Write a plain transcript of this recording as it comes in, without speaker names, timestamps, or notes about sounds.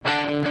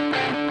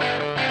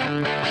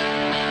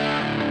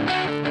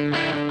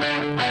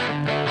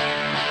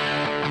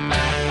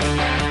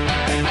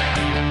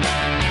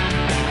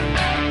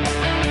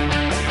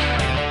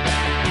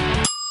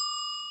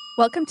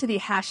Welcome to the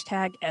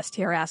hashtag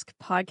STRask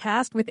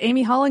podcast with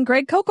Amy Hall and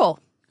Greg Kokel.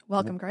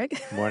 Welcome, Greg.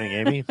 Morning,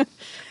 Amy.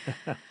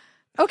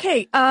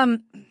 Okay,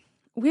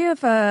 we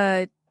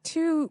have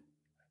two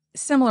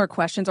similar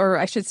questions, or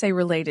I should say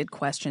related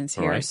questions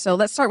here. Right. So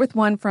let's start with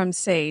one from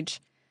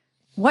Sage.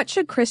 What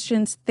should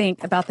Christians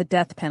think about the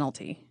death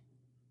penalty?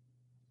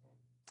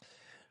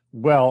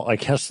 Well, I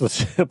guess the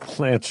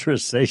simple answer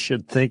is they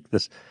should think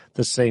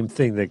the same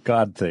thing that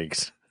God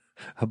thinks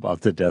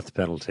about the death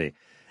penalty.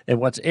 And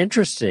what's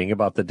interesting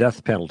about the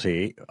death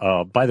penalty,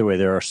 by the way,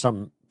 there are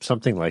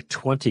something like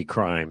 20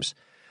 crimes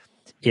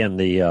in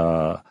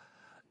the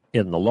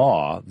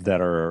law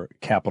that are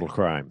capital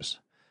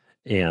crimes.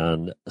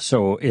 And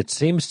so it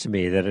seems to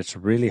me that it's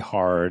really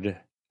hard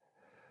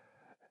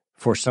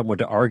for someone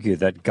to argue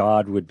that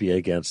God would be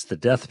against the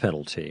death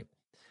penalty.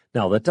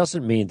 Now, that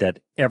doesn't mean that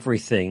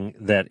everything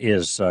that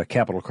is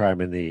capital crime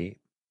in the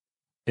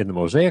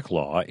Mosaic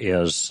Law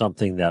is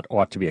something that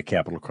ought to be a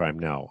capital crime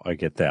now. I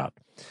get that.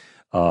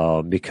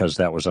 Because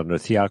that was under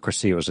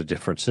theocracy, it was a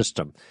different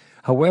system.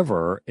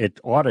 However, it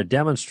ought to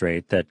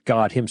demonstrate that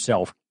God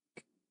himself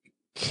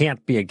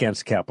can't be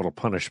against capital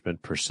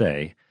punishment per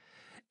se.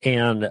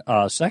 And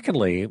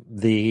secondly,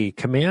 the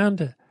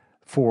command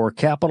for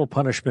capital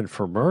punishment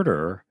for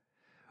murder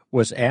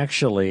was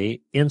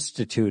actually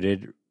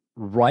instituted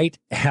right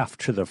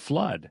after the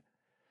flood.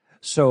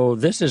 So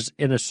this is,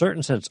 in a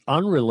certain sense,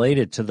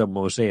 unrelated to the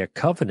Mosaic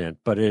covenant,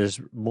 but it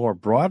is more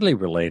broadly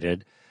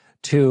related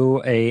to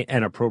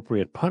an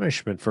appropriate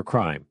punishment for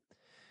crime.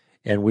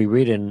 And we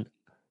read in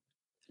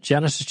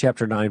Genesis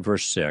chapter 9,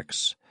 verse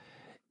 6,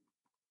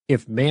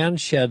 if man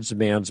sheds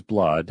man's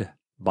blood,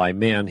 by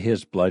man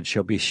his blood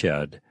shall be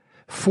shed,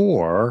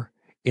 for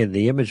in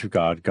the image of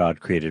God,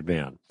 God created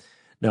man.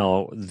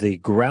 Now, the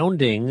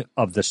grounding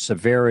of the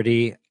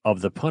severity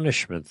of the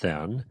punishment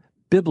then,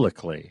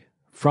 biblically,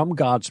 from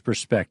God's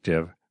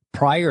perspective,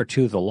 prior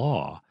to the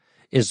law,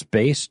 is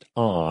based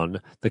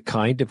on the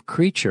kind of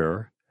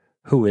creature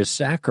who is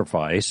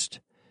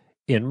sacrificed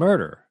in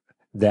murder,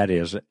 that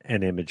is,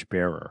 an image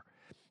bearer.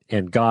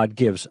 And God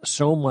gives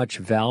so much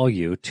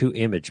value to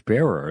image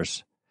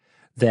bearers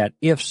that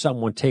if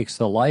someone takes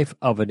the life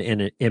of an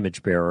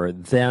image bearer,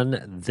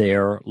 then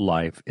their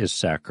life is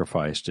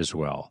sacrificed as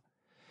well.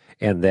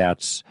 And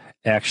that's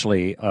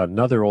actually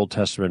another Old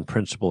Testament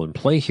principle in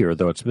play here,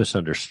 though it's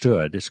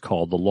misunderstood. It's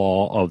called the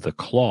law of the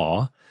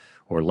claw,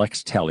 or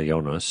lex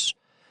talionis,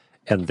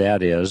 and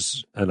that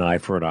is an eye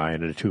for an eye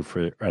and a tooth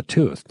for a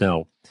tooth.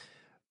 Now,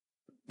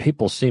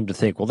 people seem to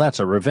think, well, that's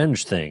a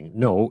revenge thing.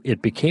 No,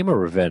 it became a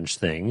revenge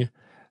thing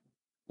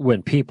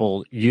when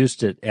people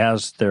used it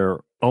as their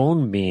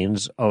own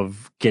means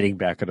of getting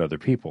back at other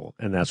people,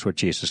 and that's what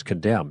Jesus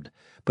condemned.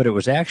 But it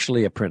was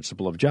actually a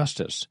principle of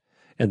justice,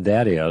 and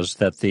that is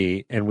that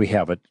and we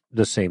have it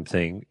the same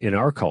thing in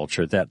our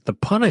culture, that the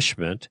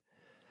punishment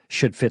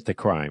should fit the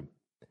crime.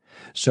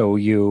 So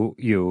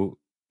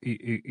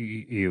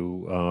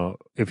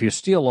if you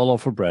steal a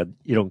loaf of bread,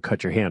 you don't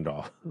cut your hand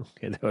off.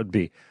 Okay, that would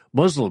be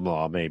Muslim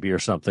law maybe or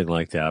something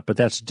like that, but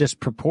that's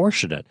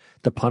disproportionate.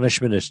 The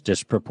punishment is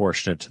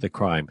disproportionate to the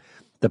crime.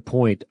 The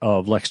point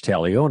of lex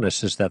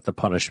talionis is that the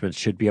punishment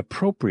should be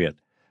appropriate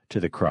to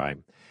the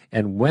crime.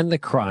 And when the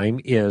crime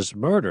is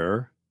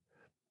murder,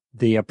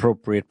 the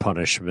appropriate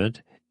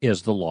punishment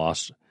is the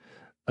loss,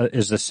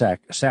 is the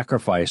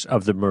sacrifice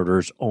of the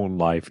murderer's own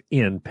life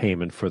in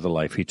payment for the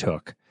life he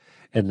took.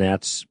 And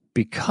that's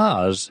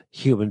because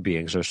human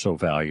beings are so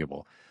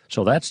valuable.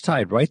 So that's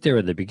tied right there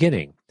in the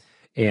beginning.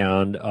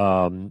 And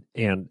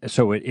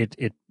so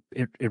it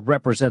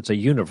represents a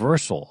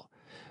universal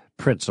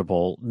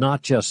principle,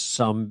 not just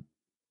some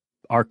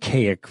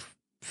archaic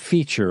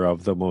feature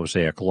of the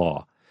Mosaic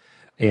law.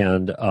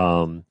 And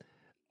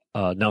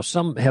now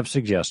some have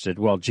suggested,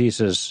 well,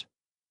 Jesus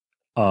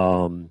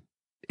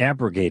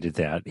abrogated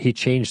that. He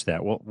changed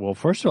that. Well,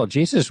 first of all,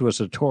 Jesus was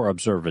a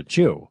Torah-observant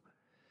Jew.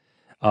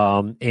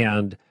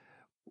 And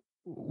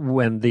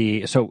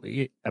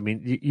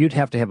you'd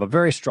have to have a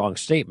very strong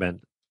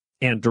statement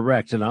and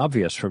direct and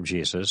obvious from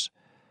Jesus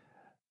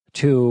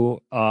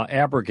to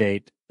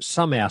abrogate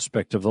some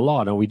aspect of the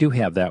law. Now, we do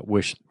have that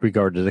with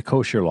regard to the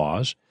kosher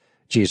laws.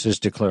 Jesus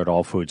declared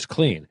all foods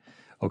clean,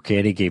 okay,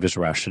 and he gave his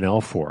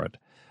rationale for it.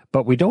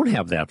 But we don't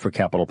have that for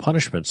capital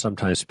punishment.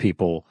 Sometimes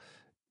people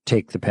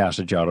take the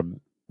passage out of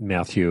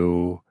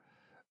Matthew,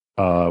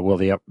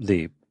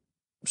 the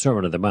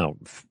Sermon on the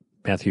Mount,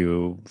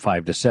 Matthew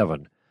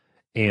 5-7,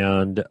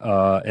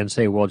 and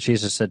say, well,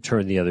 Jesus said,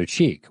 turn the other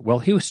cheek. Well,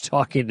 he was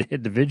talking to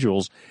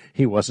individuals.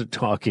 He wasn't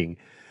talking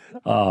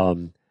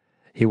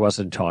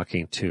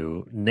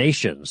to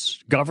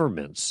nations,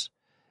 governments.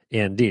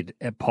 Indeed,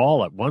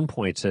 Paul at one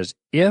point says,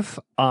 if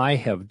I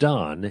have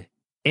done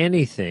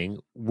anything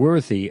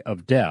worthy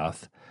of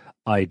death,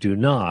 I do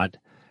not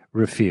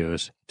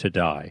refuse to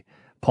die.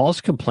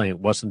 Paul's complaint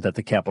wasn't that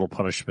the capital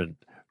punishment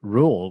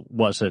rule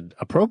wasn't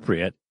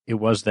appropriate. It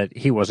was that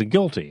he wasn't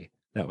guilty.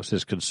 That was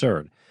his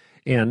concern.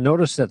 And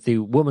notice that the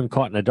woman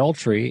caught in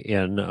adultery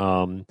in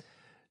 1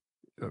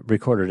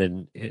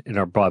 recorded in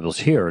our Bibles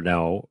here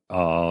now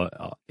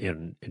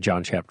in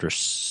John chapter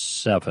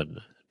 7,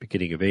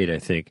 beginning of 8, I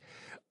think.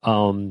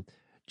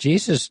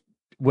 Jesus,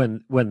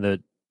 when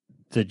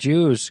the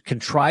Jews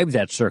contrived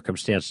that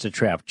circumstance to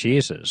trap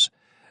Jesus,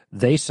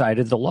 they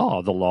cited the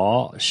law. The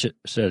law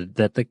said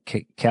that the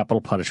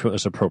capital punishment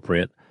was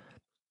appropriate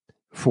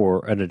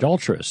for an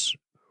adulteress,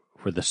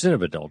 for the sin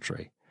of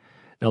adultery.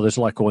 Now, there's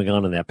a lot going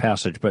on in that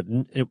passage, but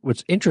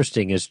what's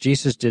interesting is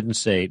Jesus didn't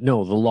say,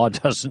 no, the law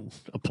doesn't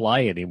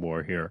apply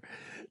anymore here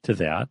to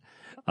that.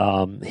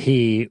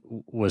 He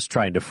was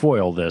trying to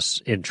foil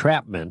this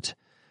entrapment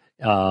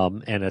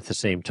and at the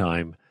same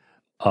time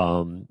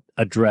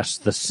address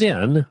the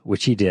sin,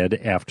 which he did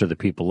after the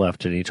people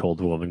left, and he told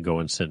the woman, go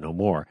and sin no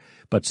more.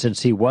 But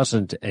since he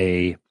wasn't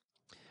a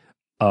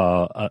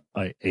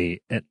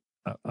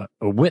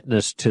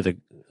witness to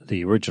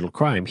the original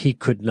crime, he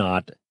could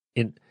not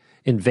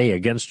inveigh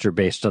against her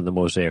based on the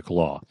Mosaic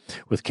law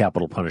with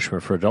capital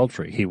punishment for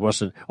adultery. He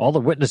wasn't. All the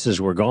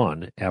witnesses were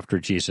gone after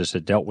Jesus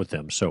had dealt with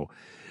them, so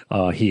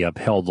he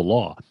upheld the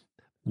law.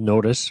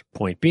 Notice,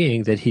 point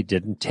being, that he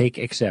didn't take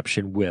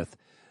exception with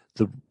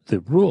the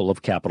rule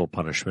of capital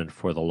punishment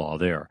for the law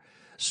there.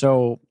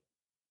 So,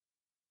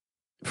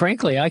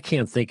 frankly, I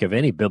can't think of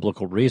any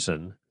biblical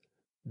reason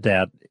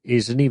that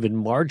isn't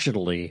even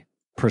marginally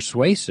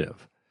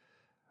persuasive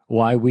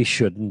why we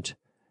shouldn't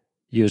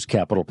use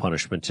capital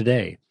punishment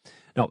today.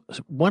 Now,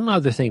 one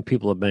other thing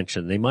people have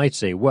mentioned, they might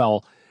say,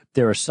 well,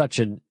 there is such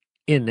an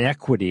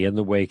inequity in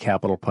the way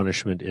capital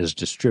punishment is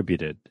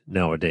distributed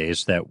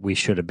nowadays that we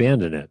should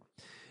abandon it.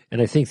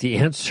 And I think the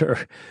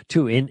answer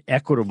to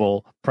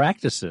inequitable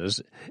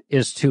practices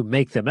is to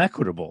make them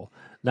equitable,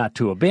 not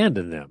to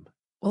abandon them.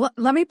 Well,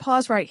 let me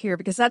pause right here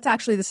because that's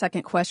actually the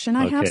second question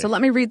I have. So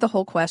let me read the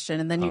whole question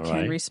and then you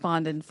can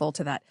respond in full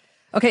to that.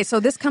 Okay, so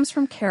this comes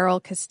from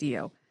Carol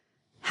Castillo.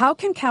 How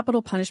can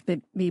capital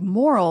punishment be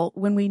moral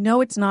when we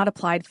know it's not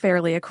applied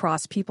fairly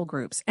across people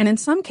groups? And in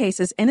some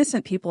cases,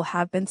 innocent people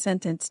have been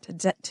sentenced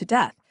to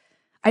death.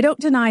 I don't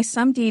deny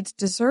some deeds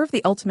deserve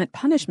the ultimate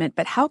punishment,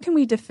 but how can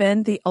we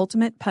defend the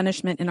ultimate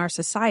punishment in our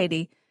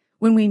society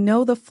when we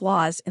know the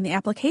flaws in the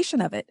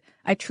application of it?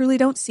 I truly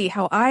don't see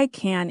how I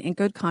can, in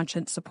good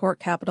conscience, support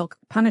capital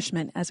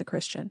punishment as a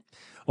Christian.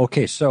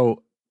 Okay,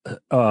 so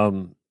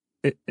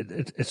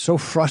it's so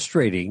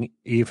frustrating,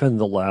 even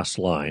the last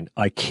line,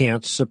 I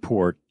can't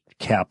support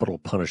capital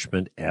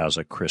punishment as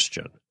a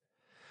Christian.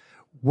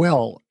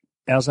 Well,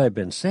 as I've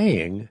been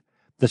saying,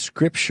 the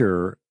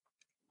Scripture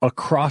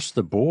across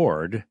the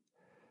board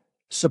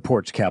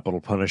supports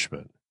capital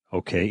punishment,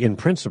 okay, in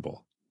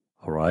principle,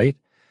 all right?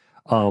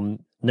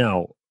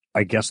 Now,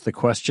 I guess the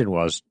question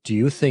was, do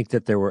you think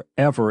that there were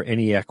ever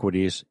any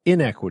inequities in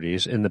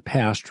the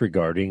past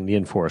regarding the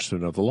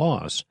enforcement of the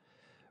laws?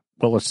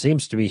 Well, it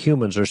seems to me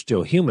humans are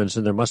still humans,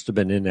 and there must have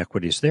been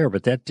inequities there,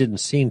 but that didn't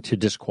seem to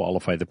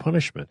disqualify the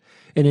punishment.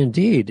 And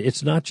indeed,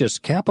 it's not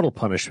just capital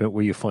punishment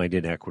where you find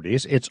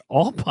inequities, it's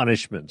all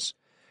punishments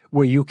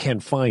where you can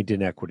find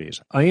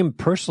inequities. I am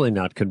personally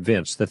not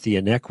convinced that the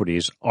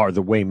inequities are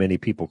the way many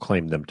people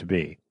claim them to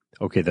be.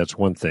 Okay, that's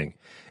one thing.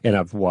 And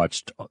I've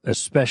watched,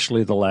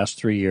 especially the last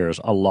 3 years,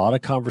 a lot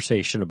of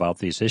conversation about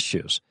these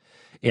issues.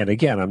 And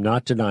again, I'm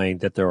not denying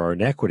that there are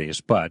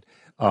inequities, but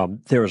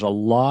there's a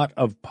lot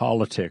of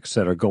politics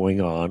that are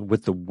going on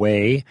with the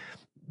way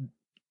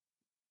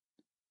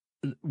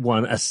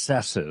one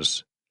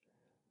assesses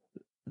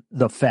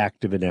the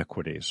fact of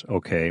inequities,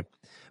 okay?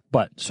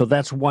 But so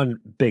that's one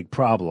big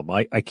problem.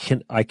 I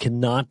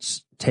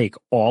cannot take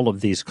all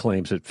of these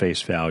claims at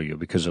face value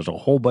because there's a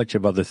whole bunch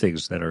of other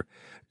things that are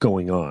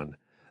going on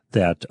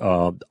that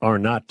are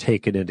not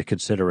taken into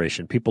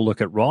consideration. People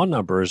look at raw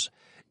numbers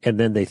and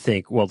then they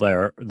think, well,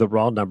 the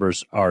raw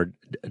numbers are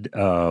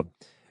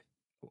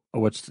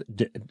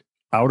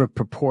out of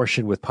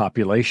proportion with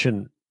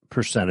population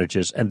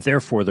percentages, and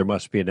therefore there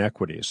must be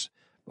inequities.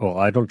 Well,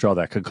 I don't draw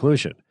that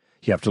conclusion.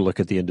 You have to look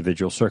at the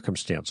individual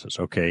circumstances,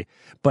 okay?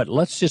 But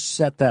let's just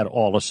set that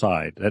all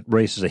aside. That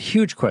raises a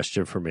huge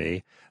question for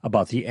me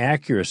about the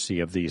accuracy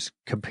of these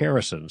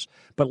comparisons.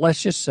 But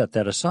let's just set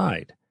that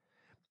aside.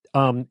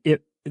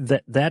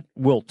 That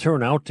will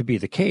turn out to be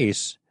the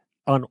case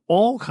on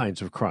all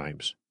kinds of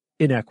crimes,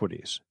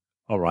 inequities,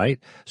 all right?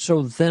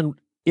 So then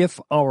if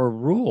our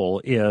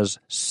rule is,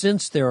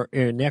 since there are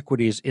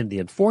inequities in the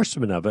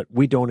enforcement of it,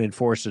 we don't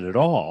enforce it at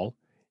all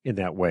in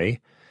that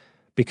way,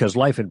 because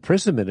life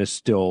imprisonment is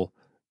still,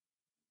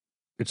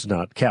 it's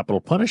not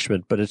capital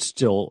punishment, but it's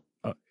still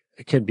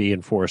it can be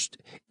enforced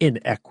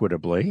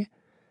inequitably,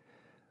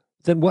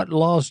 then what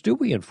laws do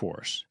we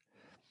enforce?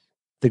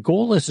 The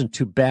goal isn't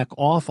to back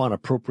off on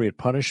appropriate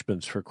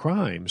punishments for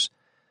crimes.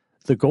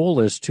 The goal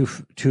is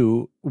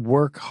to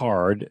work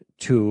hard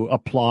to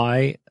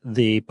apply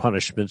the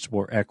punishments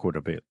more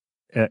equitably.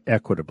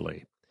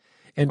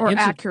 And or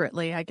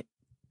accurately.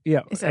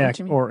 Yeah, is that what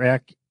you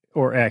mean?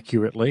 Or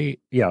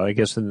accurately, yeah, I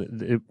guess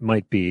it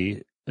might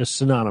be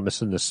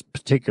synonymous in this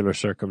particular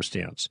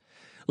circumstance.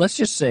 Let's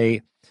just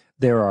say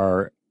there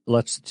are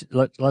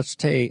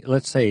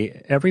let's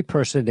say every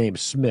person named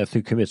Smith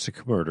who commits a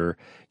murder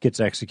gets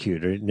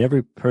executed, and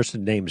every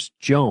person named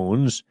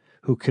Jones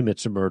who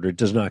commits a murder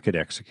does not get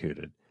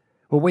executed.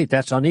 Well, wait,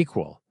 that's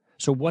unequal.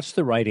 So what's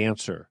the right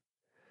answer?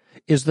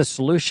 Is the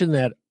solution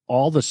that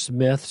all the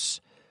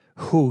Smiths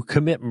who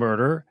commit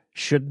murder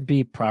shouldn't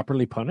be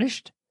properly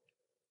punished?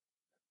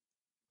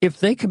 If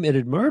they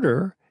committed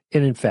murder,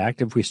 and in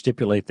fact, if we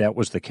stipulate that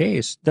was the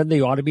case, then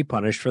they ought to be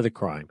punished for the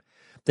crime.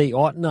 They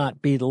ought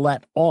not be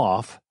let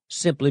off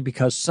simply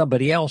because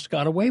somebody else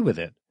got away with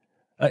it.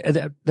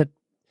 I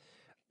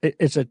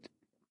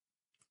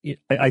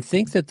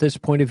think that this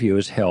point of view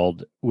is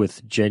held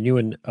with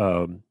genuine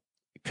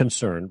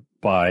concern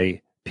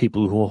by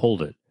people who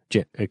hold it,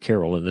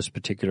 Carol, in this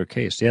particular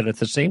case. Yet at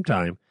the same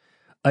time,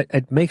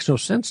 it makes no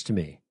sense to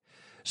me.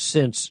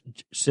 Since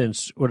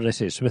what did I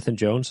say, Smith and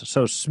Jones?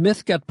 So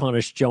Smith got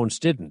punished, Jones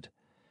didn't.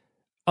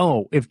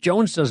 Oh, if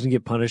Jones doesn't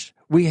get punished,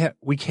 we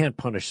can't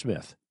punish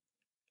Smith.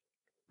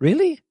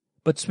 Really?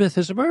 But Smith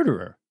is a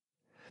murderer.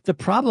 The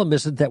problem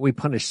isn't that we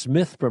punish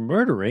Smith for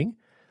murdering.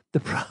 The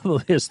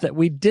problem is that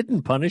we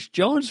didn't punish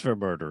Jones for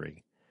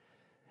murdering.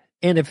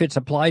 And if it's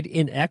applied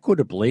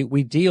inequitably,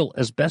 we deal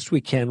as best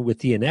we can with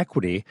the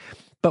inequity,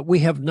 but we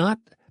have not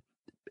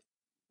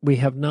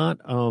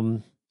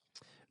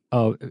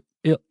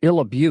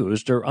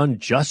ill-abused or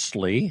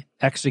unjustly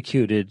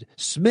executed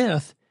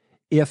Smith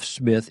if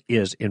Smith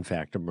is in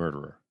fact a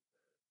murderer.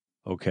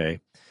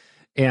 Okay.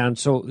 And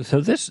so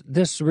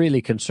this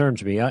really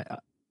concerns me.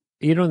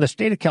 In the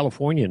state of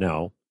California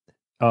now,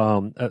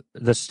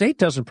 the state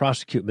doesn't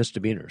prosecute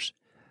misdemeanor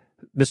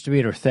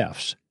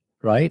thefts,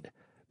 right?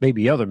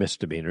 Maybe other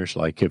misdemeanors,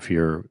 like if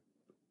you're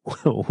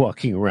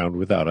walking around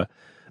without a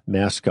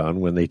mask on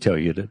when they tell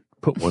you to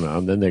put one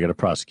on, then they're going to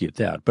prosecute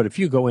that. But if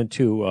you go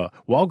into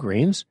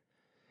Walgreens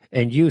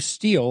and you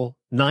steal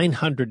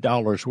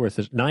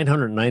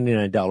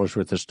 $999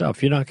 worth of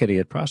stuff, you're not going to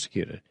get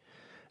prosecuted.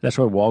 That's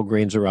why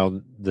Walgreens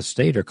around the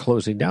state are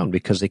closing down,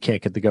 because they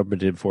can't get the government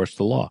to enforce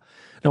the law.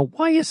 Now,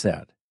 why is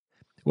that?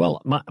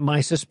 Well,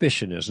 my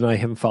suspicion is, and I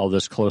haven't followed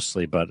this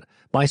closely, but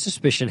my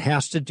suspicion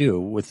has to do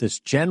with this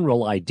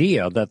general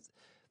idea that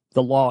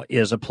the law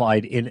is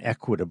applied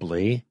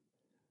inequitably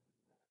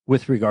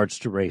with regards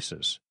to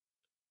races.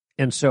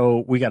 And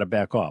so we got to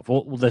back off.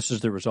 Well, this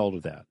is the result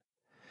of that.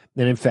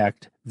 And in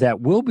fact, that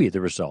will be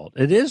the result.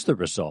 It is the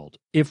result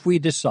if we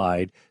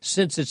decide,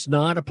 since it's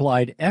not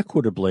applied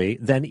equitably,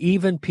 then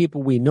even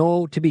people we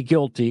know to be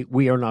guilty,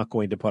 we are not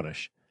going to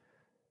punish.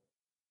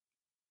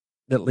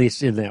 At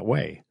least in that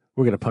way.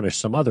 We're going to punish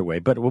some other way.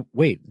 But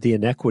wait, the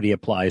inequity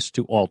applies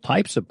to all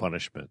types of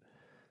punishment.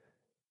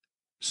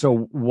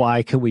 So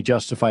why can we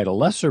justify a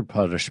lesser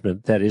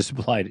punishment that is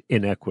applied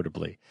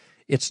inequitably?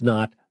 It's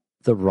not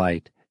the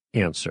right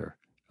answer,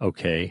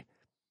 okay?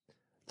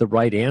 The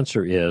right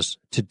answer is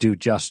to do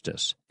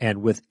justice.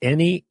 And with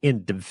any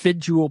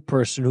individual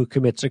person who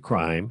commits a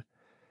crime,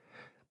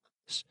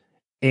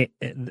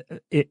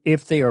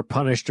 if they are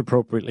punished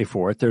appropriately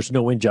for it, there's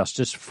no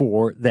injustice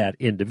for that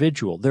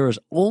individual. There is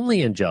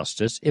only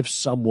injustice if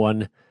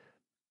someone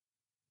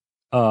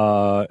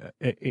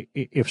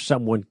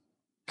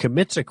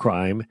commits a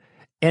crime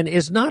and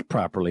is not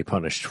properly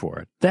punished for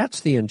it. That's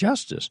the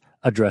injustice.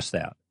 Address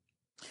that.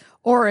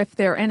 Or if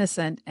they're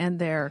innocent and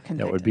they're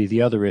convicted. That would be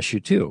the other issue,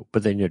 too.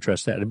 But then you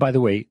address that. And by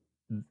the way,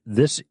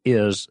 this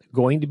is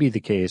going to be the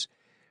case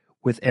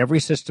with every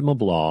system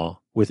of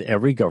law, with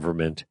every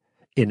government,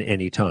 in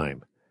any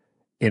time.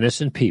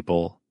 Innocent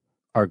people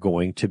are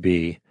going to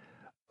be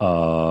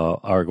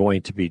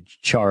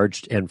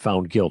charged and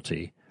found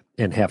guilty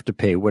and have to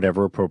pay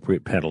whatever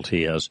appropriate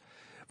penalty is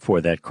for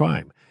that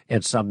crime.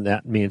 And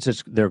that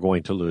means they're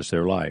going to lose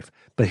their life.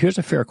 But here's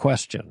a fair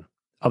question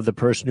of the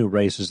person who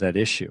raises that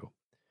issue.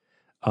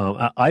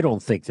 I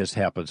don't think this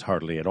happens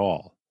hardly at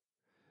all,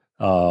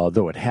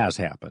 though it has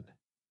happened.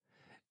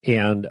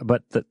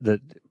 But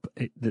the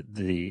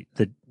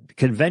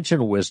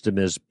conventional wisdom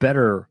is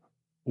better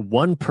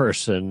one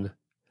person.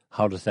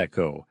 How does that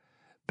go?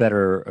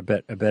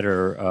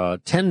 Better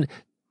 10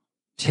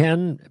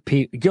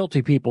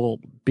 guilty people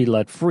be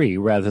let free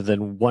rather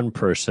than one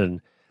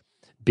person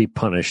be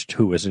punished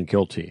who isn't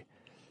guilty.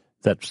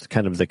 That's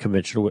kind of the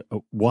conventional.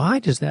 Why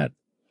does that?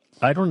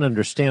 I don't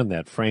understand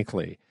that,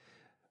 frankly.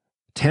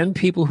 10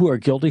 people who are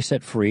guilty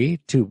set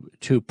free to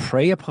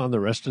prey upon the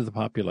rest of the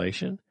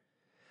population?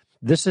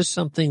 This is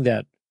something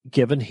that,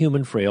 given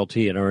human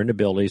frailty and our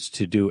inabilities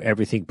to do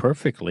everything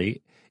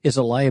perfectly, is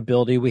a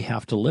liability we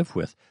have to live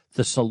with.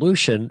 The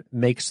solution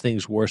makes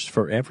things worse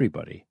for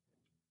everybody.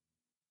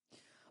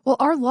 Well,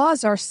 our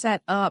laws are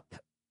set up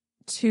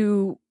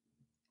to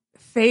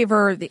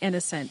favor the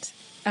innocent.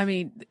 I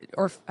mean,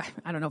 or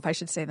I don't know if I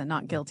should say the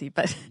not guilty,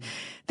 but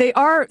they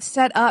are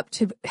set up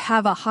to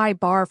have a high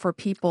bar for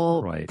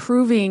people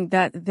proving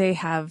that they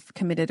have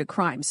committed a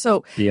crime.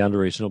 So beyond a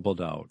reasonable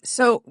doubt.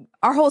 So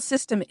our whole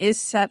system is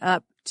set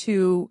up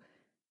to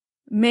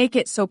make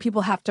it so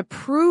people have to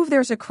prove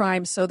there's a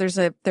crime. So there's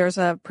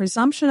a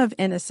presumption of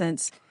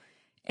innocence,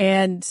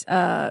 and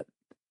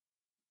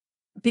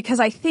because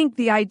I think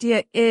the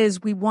idea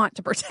is we want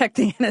to protect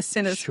the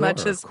innocent as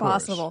much as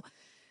possible.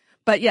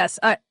 But yes,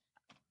 I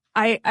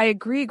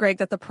agree, Greg,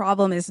 that the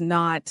problem is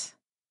not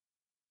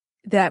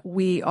that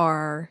we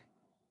are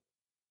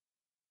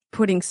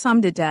putting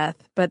some to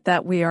death, but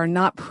that we are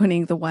not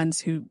putting the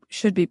ones who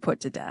should be put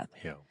to death.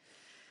 Yeah.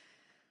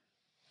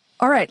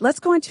 All right, let's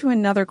go into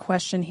another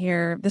question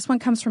here. This one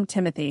comes from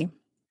Timothy.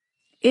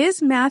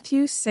 Is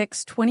Matthew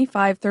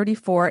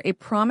 6:25-34 a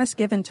promise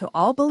given to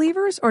all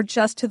believers or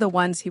just to the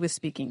ones he was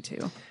speaking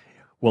to?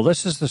 Well,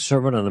 this is the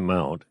Sermon on the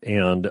Mount,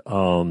 and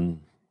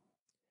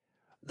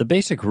the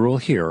basic rule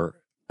here,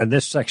 and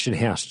this section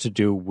has to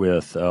do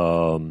with,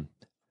 I'll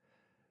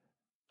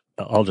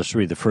just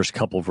read the first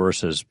couple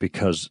verses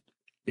because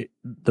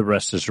the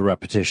rest is a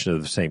repetition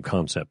of the same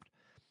concept.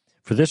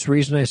 For this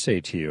reason I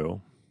say to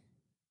you,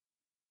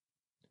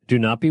 do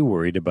not be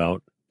worried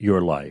about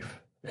your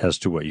life as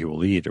to what you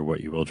will eat or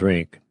what you will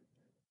drink,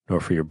 nor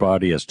for your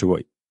body as to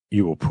what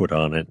you will put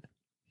on it.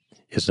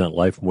 Is not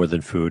life more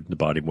than food, and the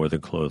body more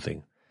than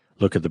clothing?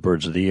 Look at the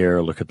birds of the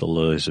air, look at the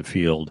lilies of the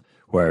field.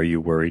 Why are you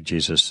worried,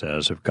 Jesus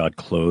says? If God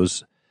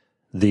clothes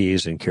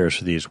these and cares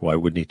for these, why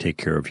wouldn't he take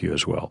care of you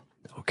as well?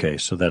 Okay,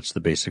 so that's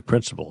the basic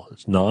principle.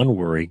 It's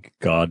non-worry.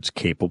 God's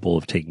capable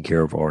of taking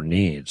care of our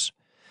needs.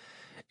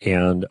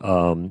 And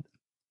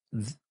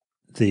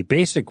the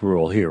basic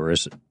rule here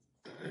is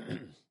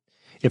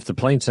if the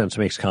plain sense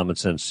makes common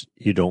sense,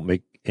 you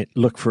don't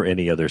look for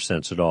any other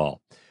sense at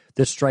all.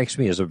 This strikes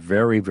me as a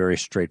very, very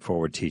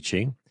straightforward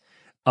teaching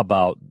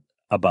about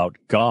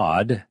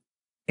God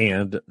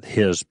and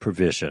his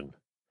provision.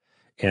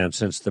 And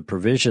since the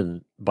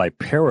provision by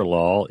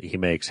parallel he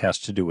makes has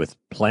to do with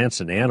plants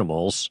and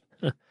animals,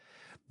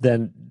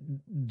 then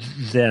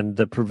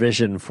the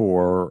provision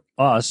for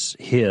us,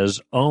 his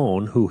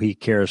own, who he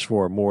cares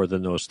for more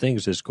than those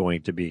things, is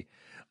going to be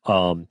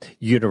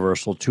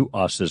universal to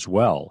us as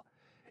well.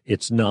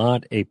 It's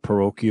not a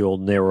parochial,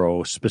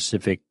 narrow,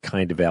 specific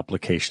kind of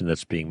application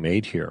that's being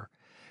made here.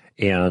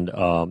 And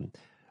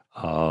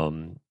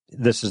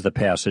this is the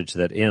passage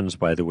that ends,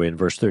 by the way, in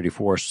verse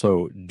 34.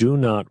 So do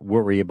not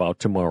worry about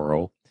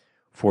tomorrow,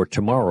 for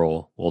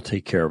tomorrow will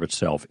take care of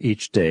itself.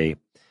 Each day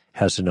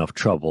has enough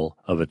trouble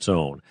of its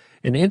own.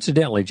 And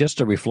incidentally, just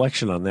a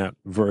reflection on that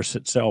verse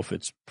itself,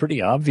 it's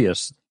pretty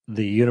obvious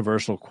the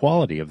universal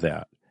quality of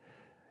that.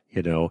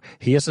 You know,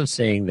 he isn't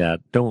saying that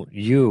don't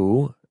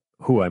you,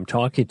 who I'm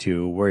talking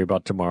to, worry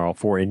about tomorrow,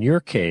 for in your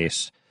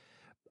case,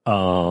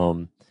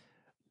 tomorrow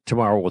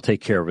will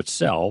take care of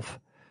itself,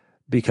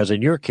 because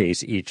in your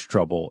case, each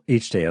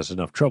day has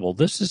enough trouble.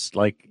 This is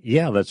like,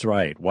 yeah, that's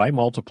right. Why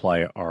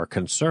multiply our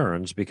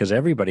concerns? Because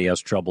everybody has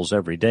troubles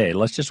every day.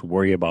 Let's just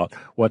worry about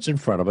what's in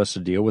front of us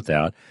and deal with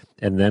that,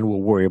 and then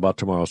we'll worry about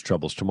tomorrow's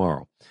troubles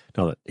tomorrow.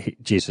 Now,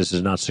 Jesus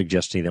is not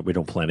suggesting that we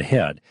don't plan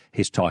ahead.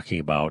 He's talking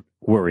about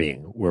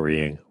worrying,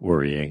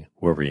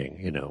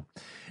 you know,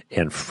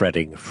 and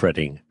fretting.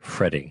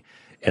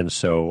 And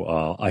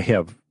so I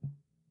have,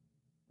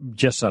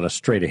 just on a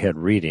straight-ahead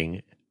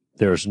reading,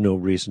 there's no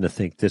reason to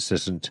think this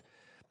isn't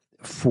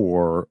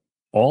for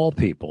all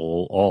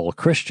people, all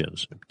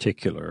Christians in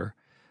particular.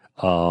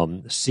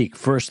 Seek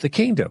first the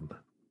kingdom.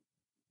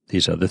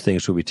 These other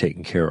things will be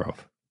taken care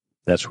of.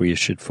 That's where you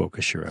should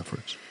focus your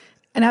efforts.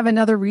 And I have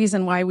another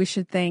reason why we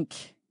should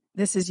think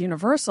this is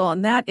universal,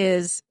 and that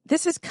is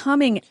this is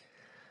coming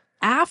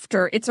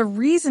after. It's a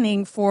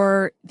reasoning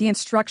for the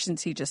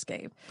instructions he just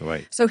gave.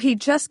 Right. So he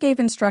just gave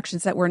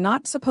instructions that we're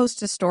not supposed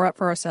to store up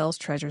for ourselves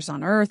treasures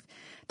on earth,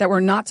 that we're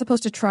not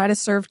supposed to try to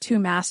serve two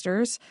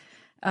masters.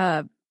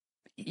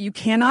 You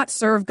cannot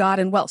serve God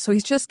and wealth. So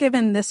he's just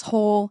given this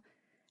whole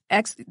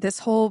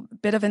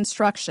bit of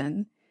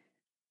instruction.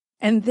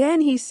 And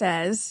then he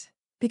says,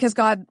 because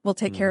God will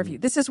take care of you.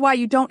 This is why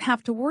you don't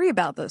have to worry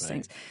about those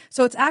things.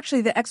 So it's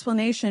actually the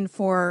explanation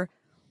for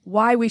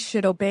why we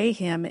should obey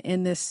him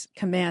in this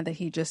command that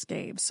he just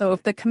gave. So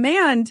if the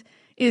command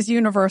is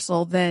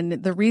universal,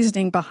 then the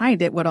reasoning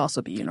behind it would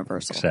also be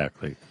universal.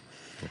 Exactly.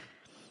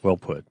 Well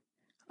put.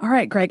 All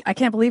right, Greg, I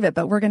can't believe it,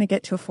 but we're going to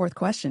get to a fourth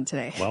question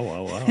today.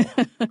 Wow.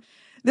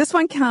 This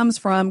one comes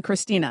from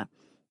Christina.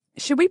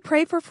 Should we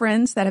pray for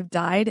friends that have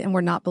died and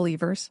were not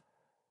believers?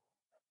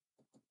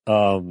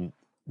 No.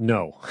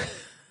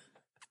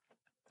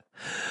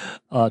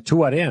 To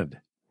what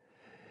end?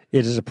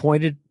 It is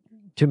appointed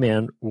to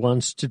man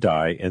once to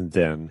die, and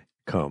then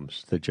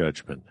comes the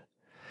judgment.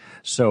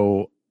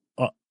 So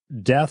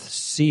death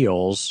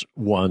seals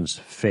one's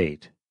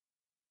fate.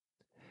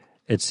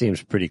 It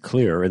seems pretty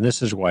clear, and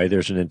this is why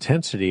there's an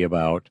intensity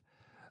about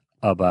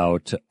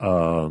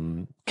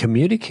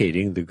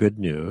communicating the good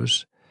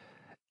news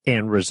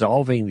and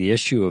resolving the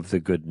issue of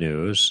the good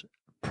news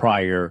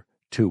prior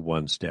to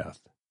one's death.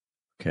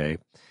 Okay,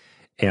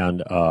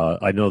 and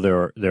I know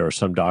there are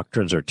some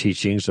doctrines or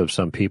teachings of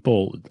some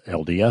people,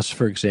 LDS,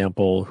 for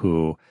example,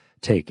 who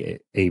take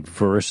a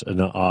verse,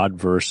 an odd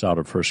verse out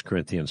of 1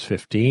 Corinthians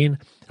 15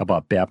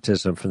 about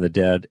baptism from the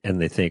dead, and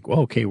they think,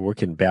 well, okay, we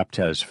can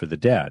baptize for the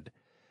dead.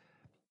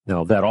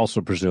 Now, that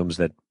also presumes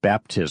that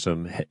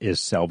baptism is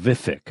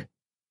salvific,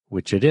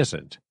 which it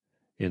isn't.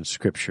 in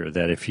Scripture,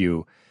 that if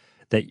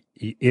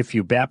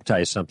you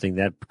baptize something,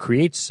 that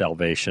creates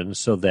salvation,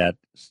 so that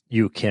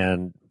you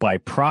can, by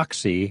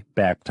proxy,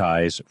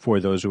 baptize for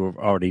those who have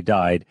already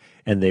died,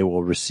 and they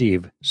will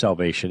receive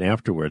salvation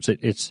afterwards.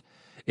 It's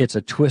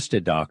a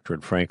twisted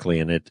doctrine, frankly,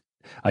 and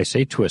I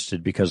say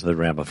twisted because of the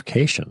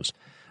ramifications.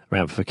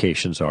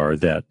 Ramifications are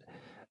that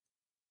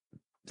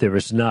there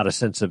is not a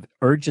sense of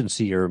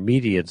urgency or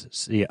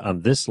immediacy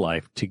on this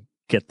life to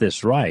get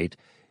this right.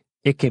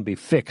 It can be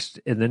fixed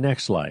in the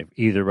next life,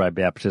 either by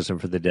baptism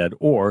for the dead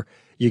or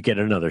you get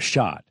another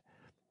shot.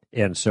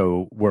 And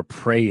so we're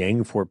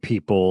praying for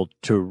people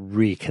to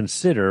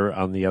reconsider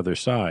on the other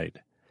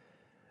side.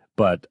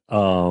 But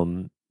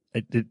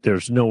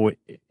there's no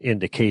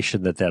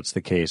indication that that's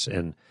the case,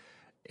 and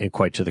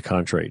quite to the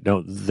contrary.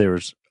 No,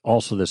 there's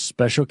also this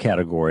special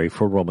category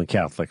for Roman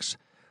Catholics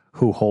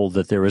who hold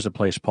that there is a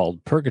place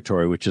called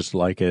purgatory, which is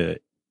like a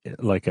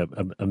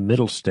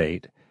middle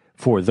state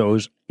for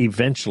those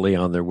eventually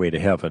on their way to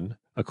heaven,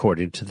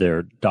 according to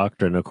their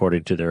doctrine,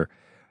 according to their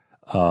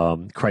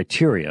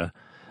criteria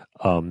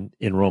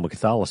in Roman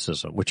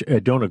Catholicism, which I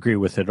don't agree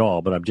with at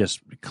all, but I'm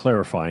just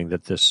clarifying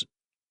that this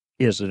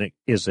is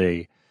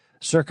a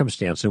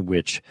circumstance in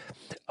which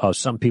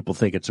some people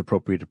think it's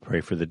appropriate to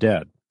pray for the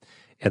dead.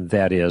 And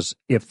that is,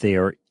 if they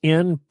are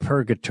in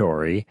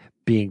purgatory,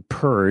 being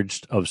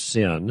purged of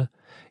sin,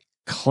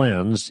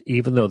 cleansed,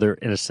 even though they're,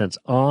 in a sense,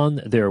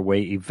 on their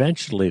way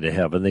eventually to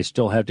heaven, they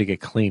still have to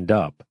get cleaned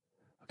up.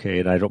 Okay,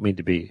 and I don't mean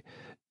to be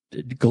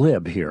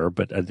glib here,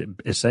 but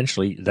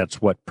essentially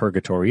that's what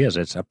purgatory is.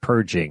 It's a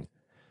purging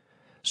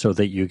so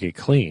that you get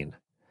clean.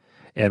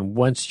 And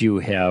once you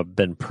have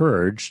been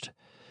purged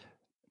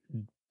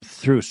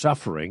through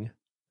suffering,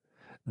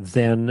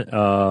 then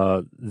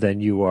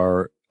you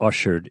are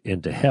ushered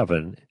into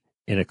heaven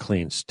in a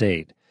clean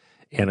state.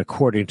 And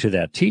according to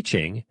that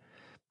teaching,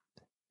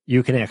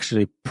 you can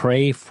actually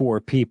pray for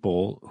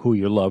people who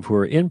you love who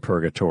are in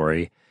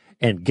purgatory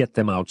and get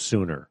them out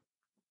sooner.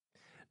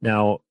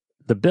 Now,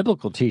 the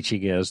biblical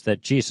teaching is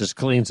that Jesus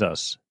cleans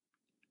us,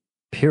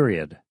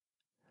 period.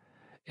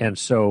 And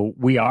so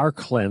we are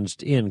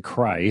cleansed in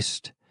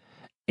Christ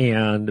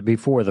and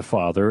before the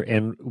Father,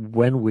 and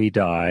when we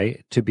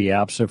die, to be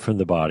absent from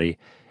the body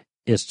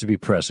is to be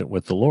present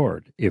with the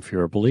Lord, if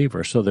you're a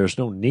believer. So there's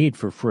no need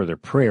for further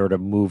prayer to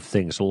move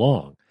things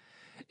along.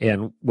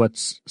 And what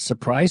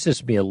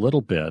surprises me a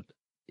little bit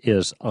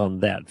is on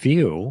that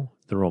view,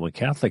 the Roman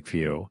Catholic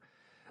view,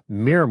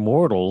 mere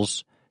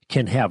mortals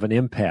can have an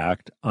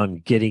impact on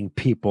getting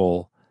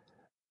people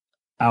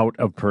out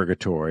of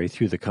purgatory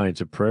through the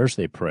kinds of prayers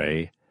they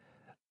pray,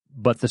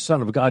 but the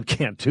Son of God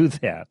can't do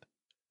that.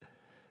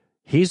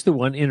 He's the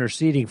one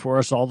interceding for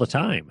us all the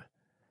time.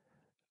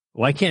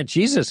 Why can't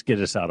Jesus get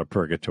us out of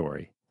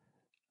purgatory?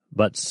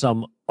 But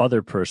some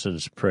other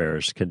person's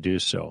prayers can do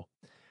so.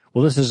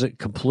 Well, this is a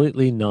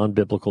completely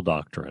non-biblical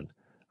doctrine,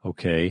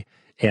 okay?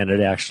 And it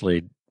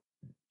actually,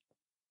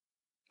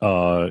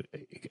 I'm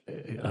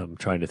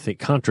trying to think,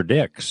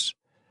 contradicts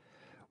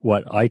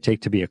what I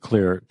take to be a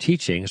clear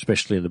teaching,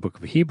 especially in the book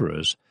of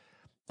Hebrews,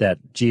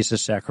 that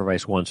Jesus'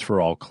 sacrifice once for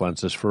all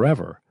cleanses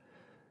forever.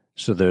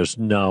 So there's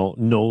no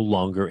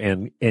longer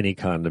any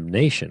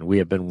condemnation. We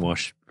have been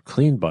washed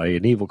clean by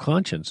an evil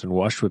conscience and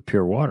washed with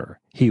pure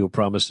water. He who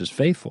promised is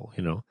faithful,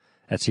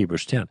 that's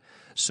Hebrews 10.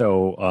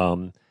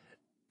 So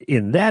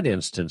in that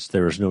instance,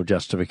 there is no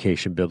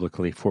justification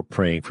biblically for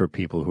praying for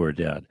people who are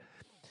dead.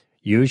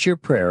 Use your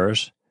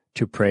prayers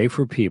to pray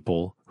for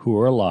people who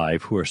are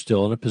alive, who are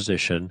still in a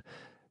position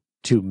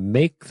to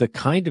make the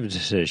kind of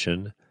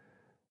decision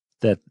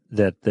that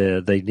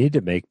they need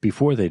to make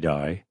before they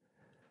die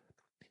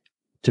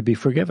to be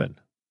forgiven.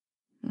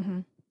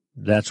 Mm-hmm.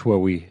 That's where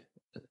we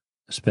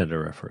spend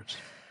our efforts.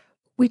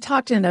 We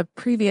talked in a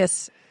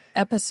previous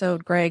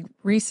episode, Greg,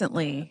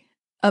 recently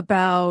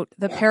about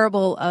the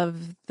parable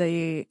of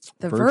the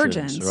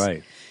virgins.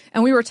 Right.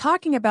 And we were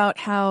talking about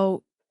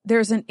how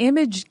there's an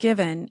image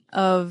given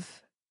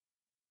of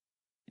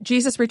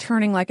Jesus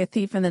returning like a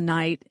thief in the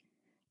night,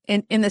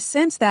 in the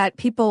sense that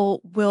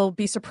people will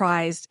be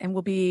surprised and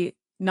will be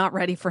not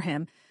ready for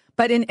him.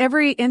 But in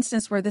every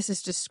instance where this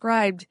is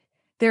described,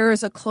 there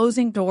is a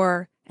closing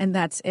door, and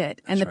that's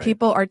it. And the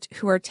people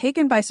who are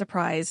taken by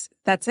surprise,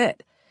 that's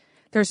it.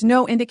 There's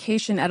no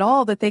indication at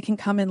all that they can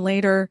come in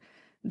later,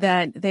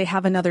 that they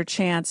have another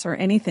chance or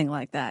anything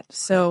like that.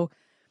 So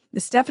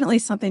it's definitely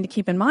something to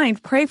keep in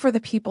mind. Pray for the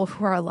people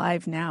who are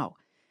alive now.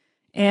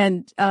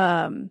 And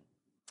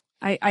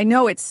I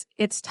know it's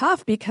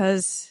tough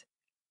because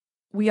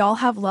we all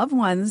have loved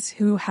ones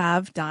who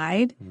have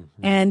died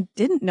and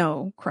didn't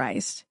know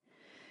Christ.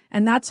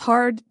 And that's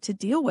hard to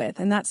deal with.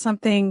 And that's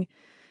something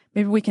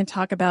maybe we can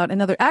talk about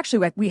another.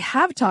 Actually, we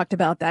have talked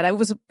about that. It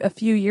was a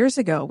few years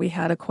ago. We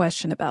had a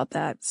question about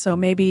that. So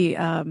maybe,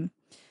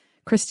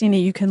 Christina,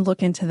 you can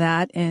look into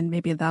that and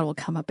maybe that will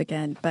come up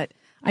again. But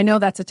I know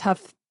that's a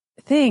tough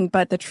thing.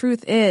 But the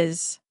truth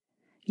is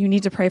you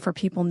need to pray for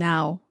people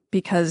now,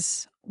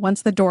 because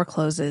once the door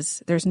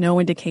closes, there's no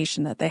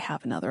indication that they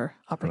have another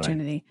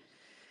opportunity. Right.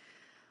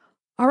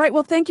 All right.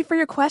 Well, thank you for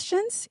your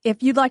questions.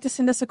 If you'd like to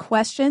send us a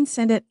question,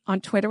 send it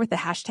on Twitter with the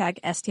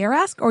hashtag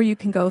STRask, or you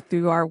can go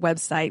through our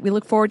website. We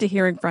look forward to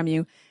hearing from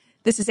you.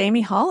 This is Amy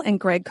Hall and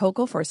Greg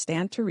Kokel for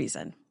Stand to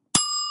Reason.